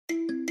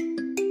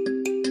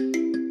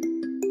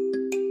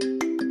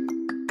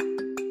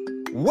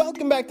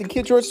Welcome back to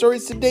Kid Short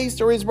Stories. Today's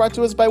story is brought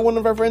to us by one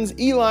of our friends,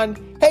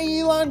 Elan.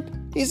 Hey,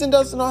 Elan! He sent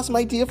us an awesome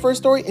idea for a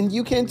story, and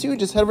you can too.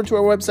 Just head over to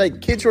our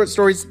website,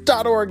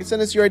 kidshortstories.org, and send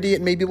us your idea,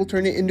 and maybe we'll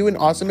turn it into an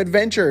awesome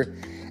adventure.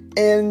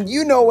 And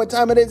you know what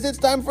time it is. It's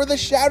time for the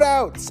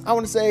shout-outs. I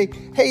want to say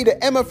hey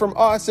to Emma from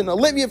Austin,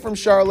 Olivia from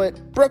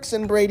Charlotte, Brooks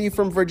and Brady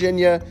from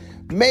Virginia,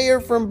 Mayor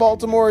from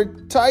Baltimore,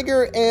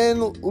 Tiger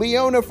and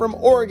Leona from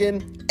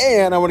Oregon,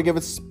 and I want to give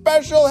a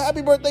special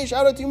happy birthday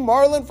shout-out to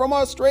Marlon from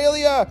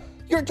Australia.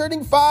 You're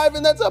turning 5,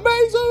 and that's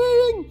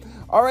amazing!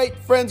 All right,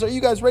 friends, are you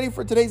guys ready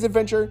for today's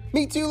adventure?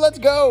 Me too, let's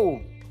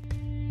go!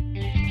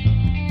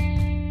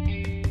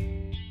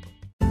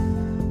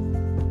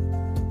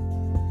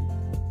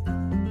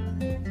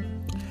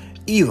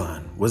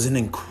 Elan was an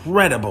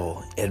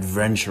incredible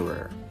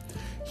adventurer.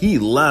 He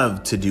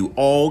loved to do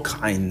all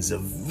kinds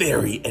of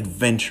very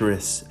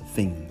adventurous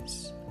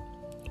things.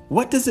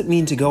 What does it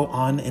mean to go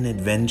on an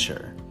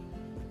adventure?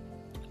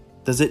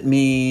 Does it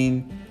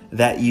mean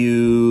that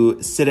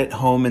you sit at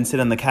home and sit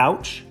on the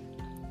couch?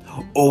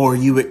 Or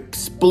you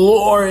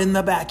explore in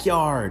the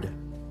backyard?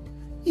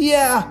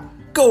 Yeah,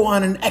 go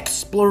on an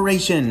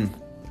exploration.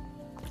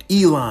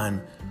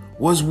 Elan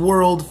was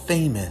world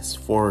famous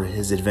for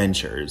his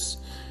adventures,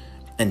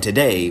 and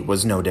today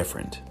was no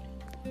different.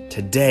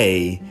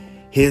 Today,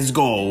 his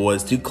goal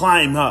was to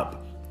climb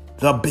up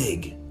the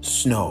big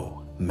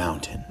snow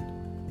mountain.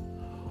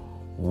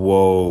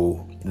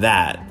 Whoa,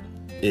 that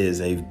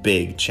is a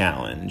big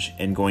challenge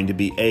and going to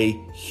be a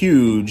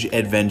huge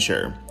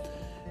adventure.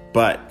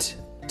 But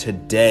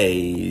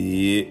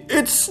today,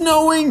 it's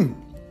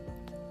snowing.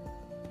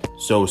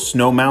 So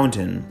Snow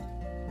Mountain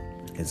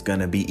is going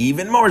to be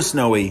even more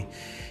snowy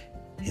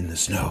in the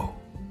snow.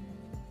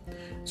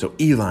 So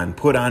Elan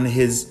put on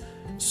his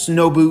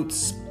snow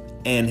boots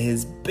and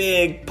his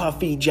big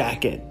puffy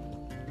jacket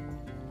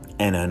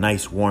and a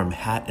nice warm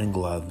hat and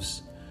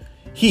gloves.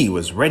 He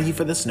was ready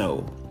for the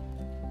snow.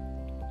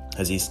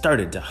 As he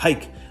started to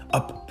hike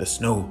up the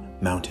snow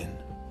mountain,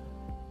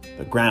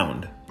 the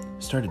ground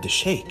started to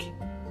shake.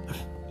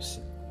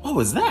 What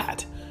was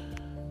that?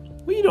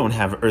 We don't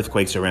have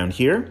earthquakes around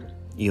here,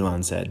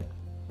 Elan said.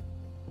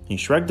 He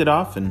shrugged it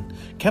off and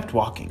kept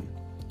walking.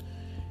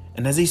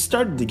 And as he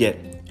started to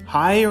get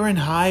higher and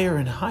higher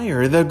and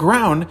higher, the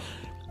ground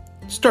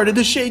started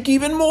to shake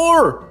even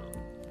more.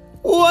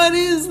 What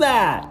is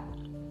that?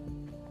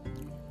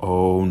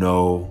 Oh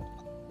no.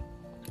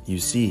 You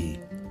see,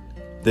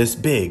 this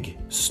big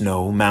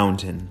snow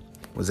mountain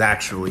was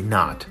actually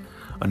not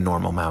a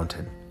normal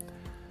mountain.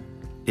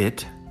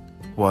 It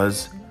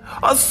was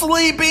a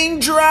sleeping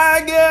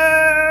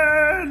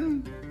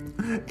dragon!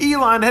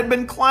 Elan had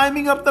been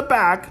climbing up the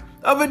back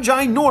of a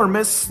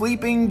ginormous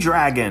sleeping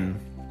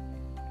dragon.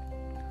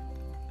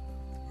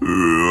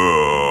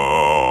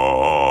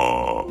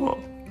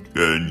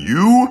 Can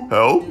you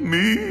help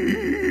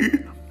me?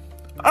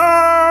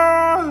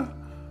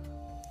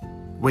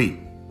 Wait,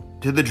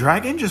 did the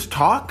dragon just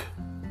talk?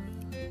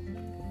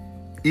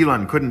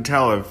 Elan couldn't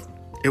tell if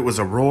it was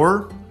a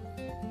roar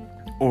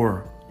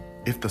or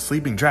if the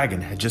sleeping dragon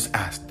had just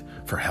asked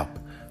for help.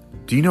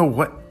 Do you know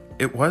what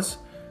it was?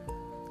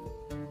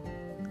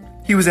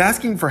 He was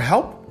asking for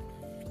help?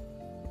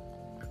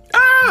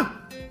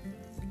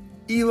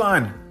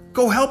 Elan,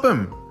 go help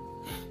him.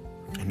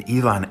 And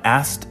Elan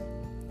asked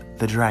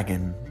the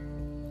dragon,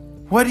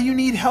 what do you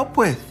need help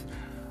with?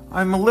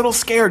 I'm a little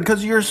scared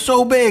because you're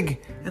so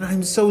big and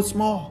I'm so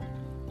small,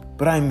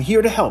 but I'm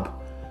here to help.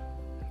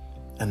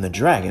 And the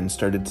dragon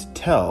started to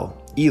tell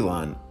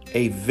Elan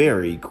a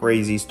very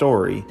crazy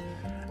story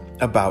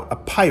about a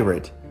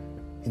pirate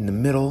in the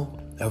middle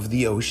of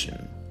the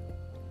ocean.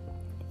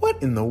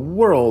 What in the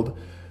world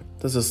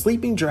does a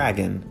sleeping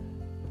dragon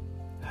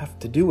have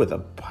to do with a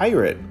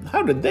pirate?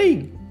 How did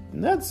they?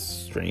 That's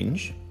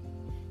strange.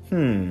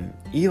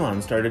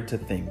 Elan started to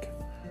think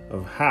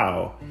of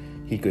how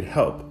he could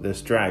help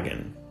this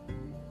dragon.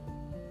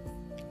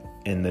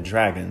 And the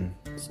dragon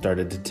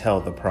started to tell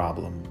the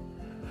problem.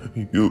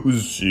 You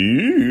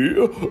see,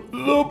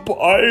 the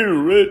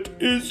pirate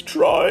is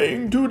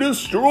trying to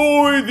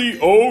destroy the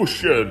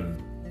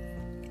ocean.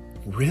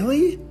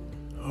 Really?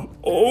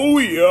 Oh,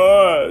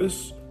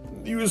 yes.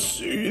 You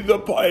see, the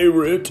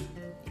pirate,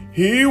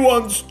 he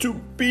wants to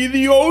be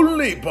the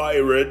only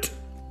pirate.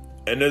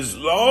 And as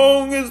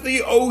long as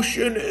the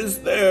ocean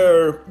is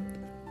there,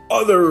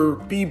 other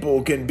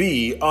people can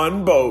be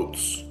on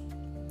boats.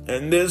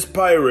 And this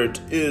pirate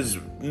is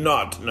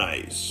not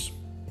nice.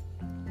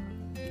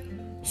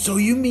 So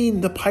you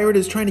mean the pirate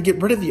is trying to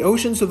get rid of the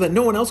ocean so that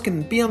no one else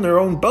can be on their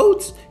own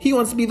boats? He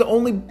wants to be the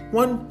only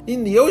one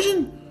in the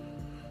ocean?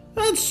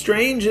 That's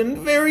strange and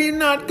very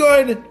not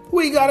good.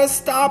 We gotta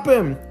stop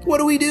him. What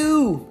do we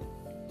do?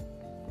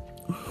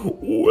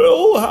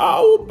 Well,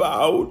 how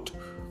about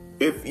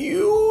if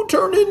you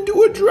turn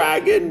into a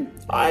dragon?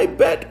 I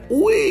bet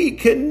we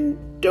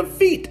can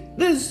defeat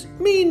this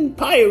mean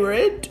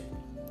pirate.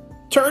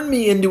 Turn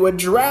me into a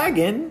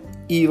dragon,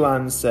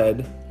 Elan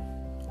said.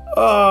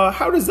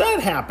 How does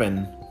that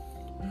happen?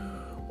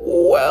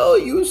 Well,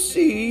 you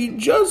see,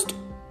 just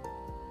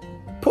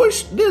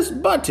push this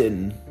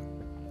button.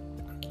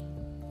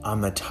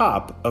 On the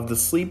top of the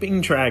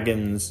sleeping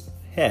dragon's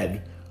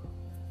head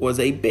was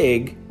a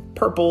big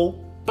purple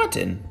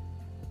button.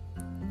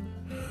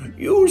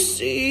 You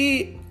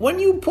see, when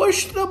you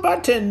push the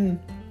button,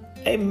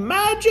 a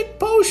magic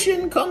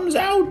potion comes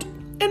out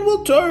and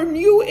will turn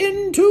you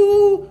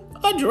into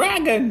a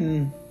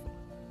dragon.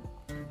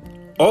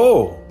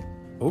 Oh,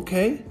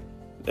 okay.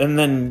 And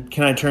then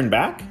can I turn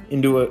back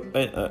into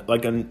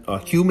a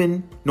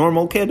human,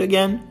 normal kid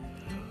again?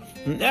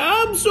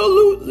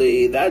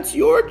 Absolutely, that's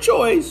your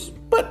choice.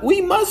 But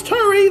we must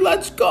hurry,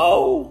 let's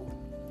go.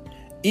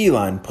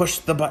 Elan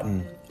pushed the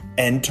button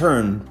and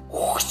turned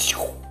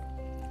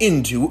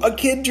into a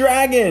kid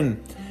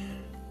dragon.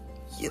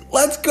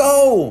 Let's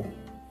go.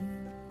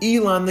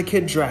 Elan the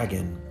kid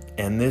dragon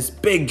and this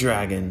big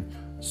dragon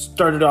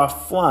started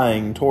off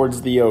flying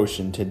towards the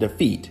ocean to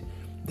defeat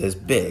this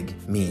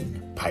big,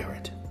 mean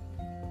pirate.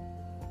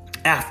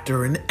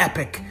 After an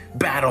epic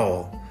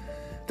battle,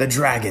 the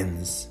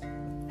dragons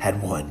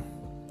had won.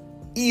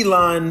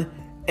 Elan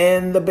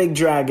and the big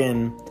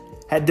dragon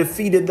had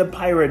defeated the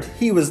pirate.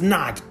 He was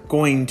not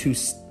going to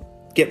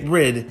get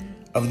rid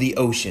of the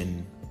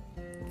ocean.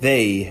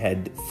 They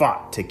had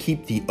fought to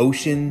keep the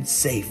ocean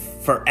safe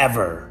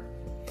forever.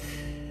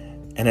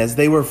 And as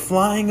they were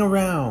flying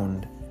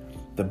around,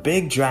 the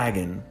big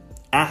dragon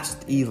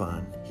asked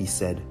Elan, he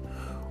said,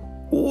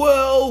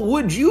 "Well,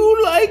 would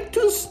you like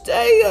to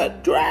stay a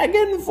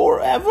dragon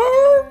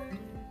forever?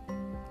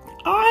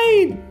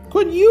 I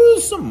could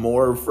use some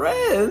more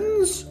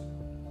friends."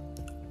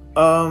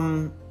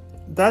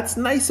 That's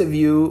nice of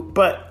you,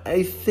 but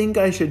I think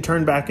I should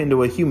turn back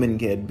into a human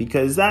kid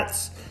because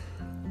that's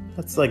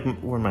like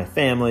we're my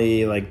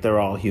family, like they're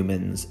all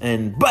humans.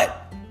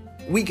 But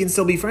we can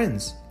still be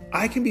friends.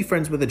 I can be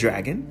friends with a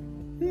dragon,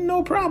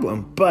 no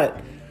problem.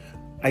 But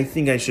I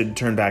think I should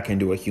turn back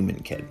into a human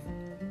kid.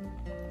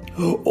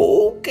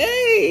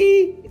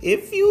 Okay,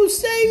 if you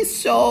say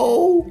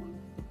so.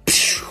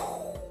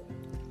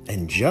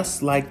 And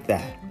just like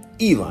that,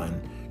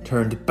 Elan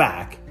turned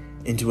back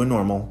into a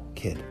normal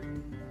kid.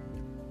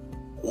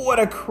 What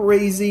a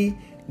crazy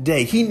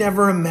day. He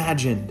never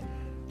imagined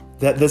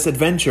that this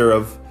adventure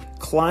of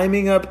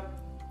climbing up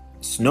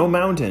Snow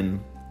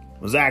Mountain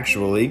was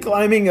actually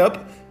climbing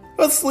up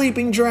a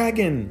sleeping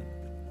dragon.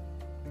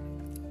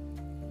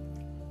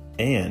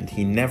 And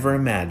he never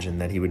imagined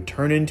that he would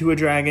turn into a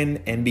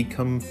dragon and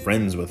become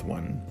friends with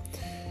one.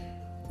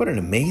 What an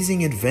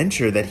amazing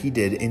adventure that he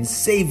did in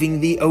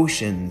saving the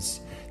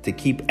oceans to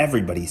keep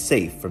everybody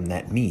safe from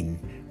that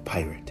mean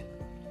pirate.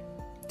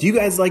 Do you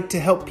guys like to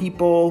help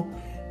people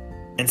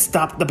and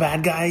stop the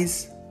bad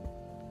guys?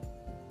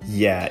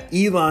 Yeah,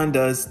 Elan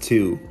does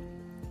too.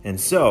 And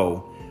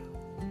so,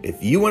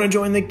 if you want to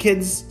join the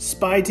kids'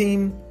 spy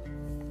team,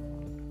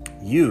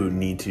 you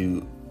need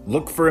to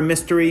look for a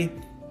mystery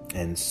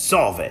and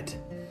solve it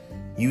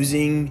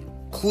using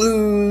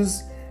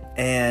clues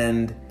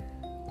and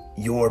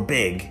your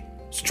big,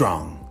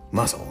 strong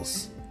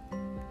muscles.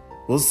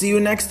 We'll see you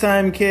next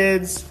time,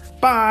 kids.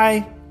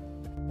 Bye.